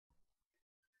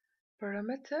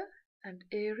Perimeter and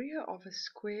area of a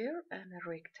square and a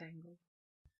rectangle.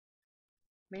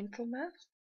 Mental math.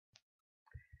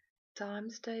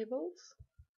 Times tables.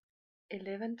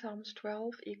 11 times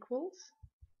 12 equals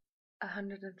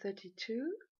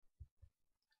 132.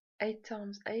 8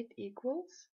 times 8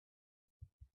 equals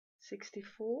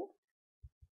 64.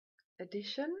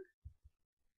 Addition.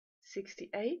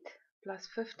 68 plus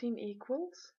 15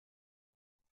 equals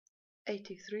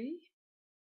 83.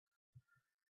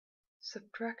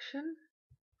 Subtraction.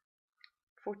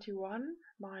 41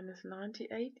 minus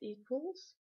 98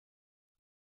 equals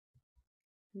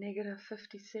negative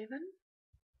 57.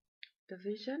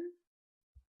 Division.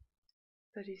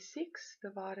 36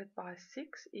 divided by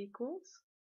 6 equals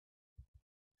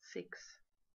 6.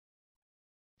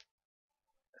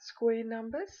 Square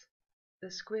numbers. The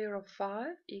square of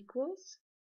 5 equals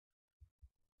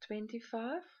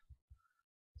 25.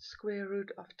 Square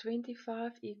root of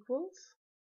 25 equals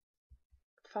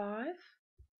 5.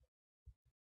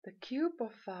 The cube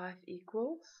of 5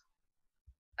 equals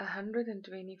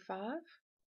 125.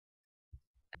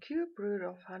 Cube root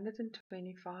of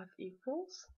 125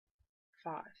 equals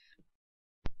 5.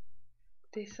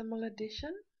 Decimal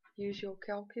addition. Use your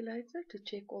calculator to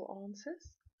check all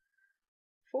answers.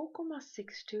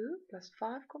 4,62 plus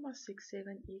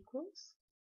 5,67 equals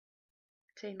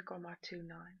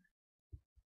 10,29.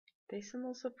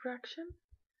 Decimal subtraction.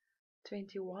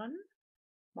 21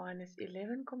 minus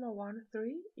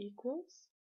 11,13 equals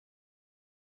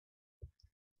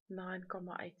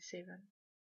 9,87.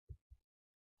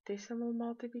 Decimal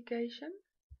multiplication.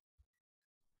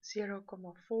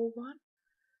 0,41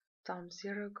 times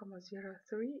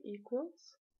 0,03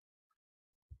 equals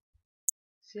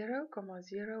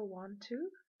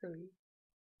 0,0123.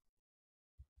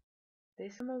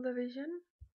 Decimal division.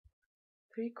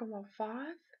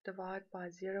 3,5 divided by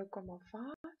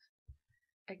 0,5.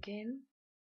 Again,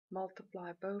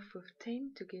 multiply both with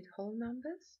 10 to get whole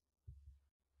numbers.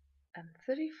 And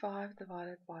 35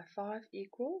 divided by 5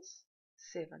 equals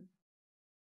 7.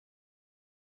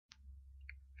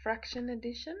 Fraction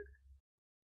addition.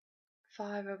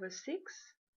 5 over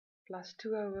 6 plus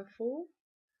 2 over 4.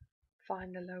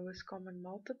 Find the lowest common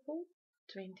multiple.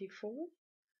 24.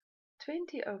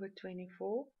 20 over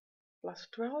 24 plus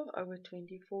 12 over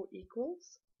 24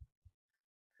 equals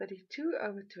 32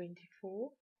 over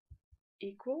 24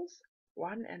 equals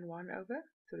 1 and 1 over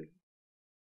 3.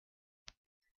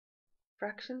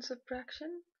 Fraction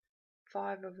subtraction.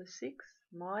 5 over 6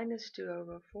 minus 2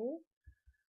 over 4.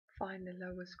 Find the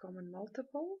lowest common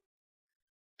multiple.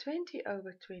 20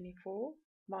 over 24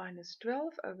 minus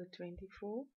 12 over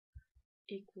 24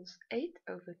 equals 8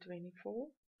 over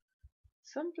 24.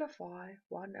 Simplify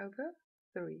 1 over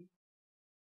 3.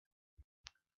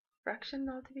 Fraction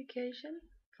multiplication.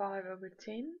 5 over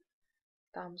 10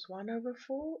 times 1 over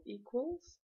 4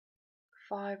 equals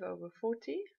 5 over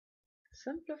 40.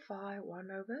 Simplify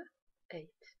 1 over 8.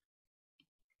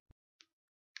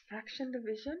 Fraction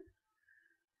division.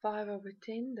 5 over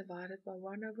 10 divided by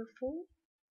 1 over 4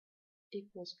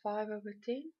 equals 5 over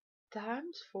 10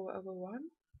 times 4 over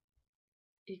 1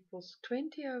 equals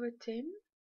 20 over 10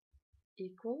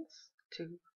 equals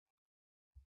 2.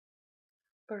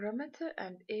 Perimeter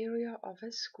and area of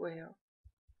a square.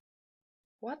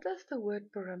 What does the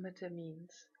word perimeter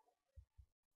means?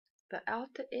 The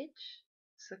outer edge,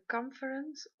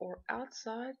 circumference or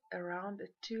outside around a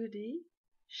 2D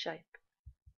shape.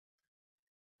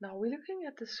 Now we're looking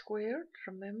at the square.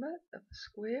 Remember, a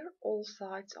square, all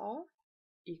sides are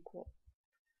equal.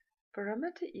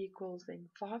 Perimeter equals then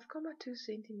 5,2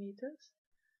 centimeters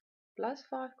plus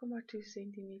 5,2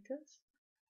 centimeters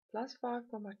plus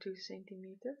 5,2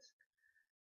 centimeters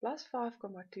plus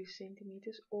 5,2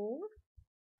 centimeters, or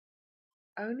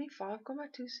only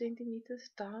 5,2 centimeters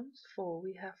times 4.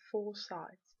 We have 4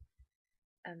 sides,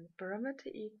 and the perimeter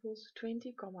equals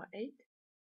 20,8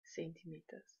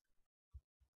 centimeters.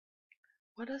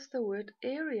 What does the word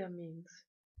area means?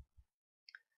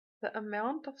 The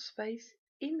amount of space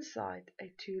inside a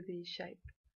 2D shape.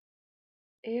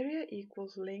 Area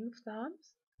equals length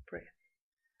times breadth.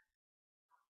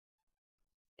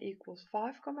 Equals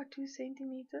 5,2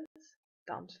 centimeters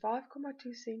times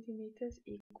 5,2 centimeters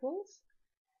equals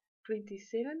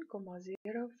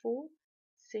 27,04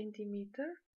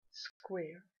 centimeter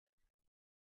square.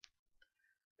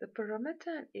 The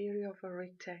perimeter and area of a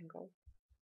rectangle.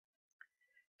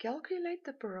 Calculate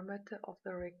the perimeter of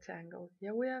the rectangle.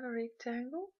 Here we have a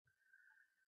rectangle.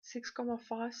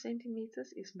 6,5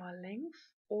 centimeters is my length,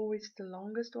 always the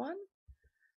longest one.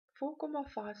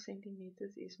 4,5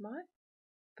 centimeters is my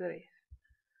breadth.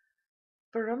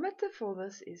 Perimeter for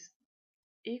this is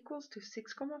equals to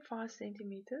 6,5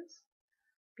 centimeters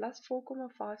plus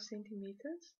 4,5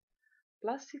 centimeters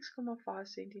plus 6,5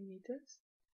 centimeters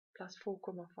plus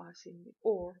 4,5 centimeters,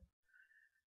 or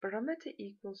perimeter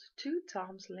equals 2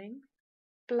 times length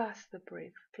plus the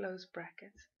breadth, close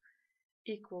brackets,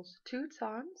 equals 2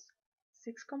 times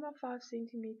 6,5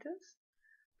 centimeters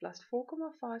plus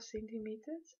 4,5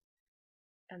 centimeters,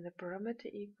 and the perimeter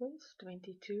equals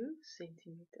 22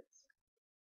 centimeters.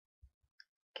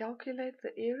 Calculate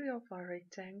the area of our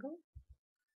rectangle.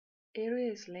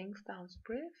 Area is length times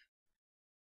breadth,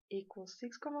 equals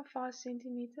 6,5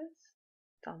 centimeters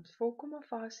times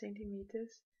 4,5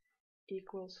 centimeters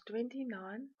equals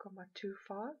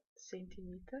 29,25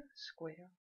 centimeter square.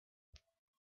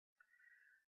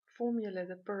 Formula: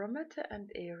 the perimeter and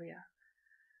area.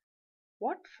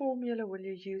 What formula will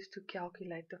you use to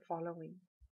calculate the following?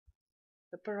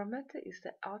 The perimeter is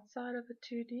the outside of a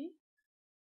 2D.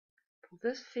 For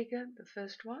this figure, the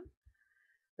first one,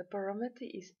 the perimeter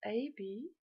is AB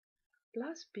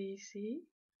plus BC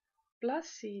plus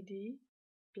CD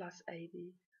plus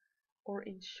AD. Or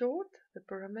in short, the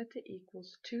perimeter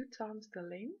equals 2 times the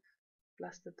length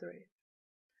plus the breadth.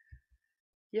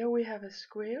 Here we have a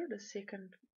square, the second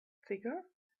figure.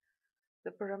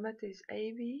 The perimeter is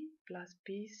AB plus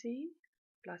BC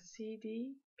plus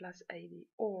CD plus AD.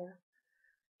 Or,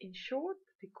 in short,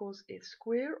 because a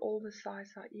square all the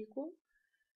sides are equal,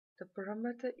 the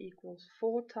perimeter equals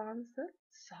 4 times the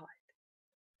side.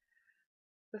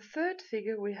 The third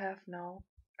figure we have now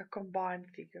a combined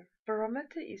figure.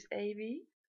 Perimeter is AB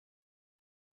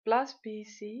plus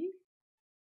BC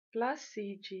plus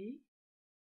CG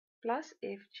plus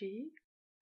FG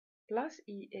plus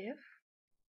EF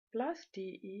plus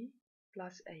DE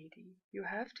plus AD. You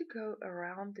have to go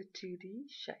around the 2D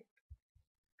shape.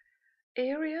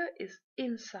 Area is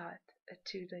inside a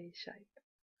 2D shape.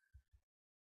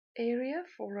 Area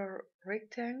for a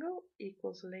rectangle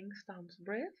equals length times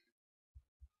breadth.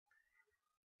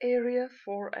 Area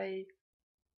for a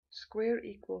square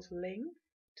equals length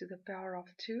to the power of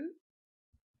 2.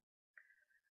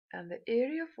 And the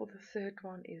area for the third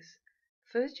one is,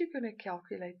 first you're going to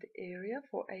calculate the area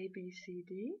for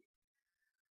ABCD,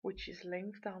 which is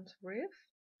length times breadth.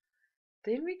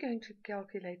 Then we're going to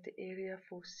calculate the area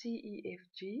for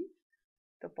CEFG,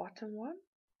 the bottom one,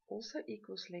 also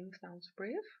equals length times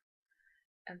breadth.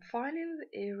 And finally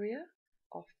the area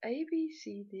of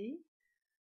ABCD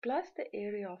plus the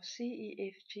area of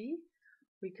CEFG,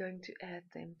 we're going to add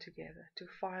them together to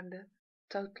find the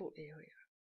total area.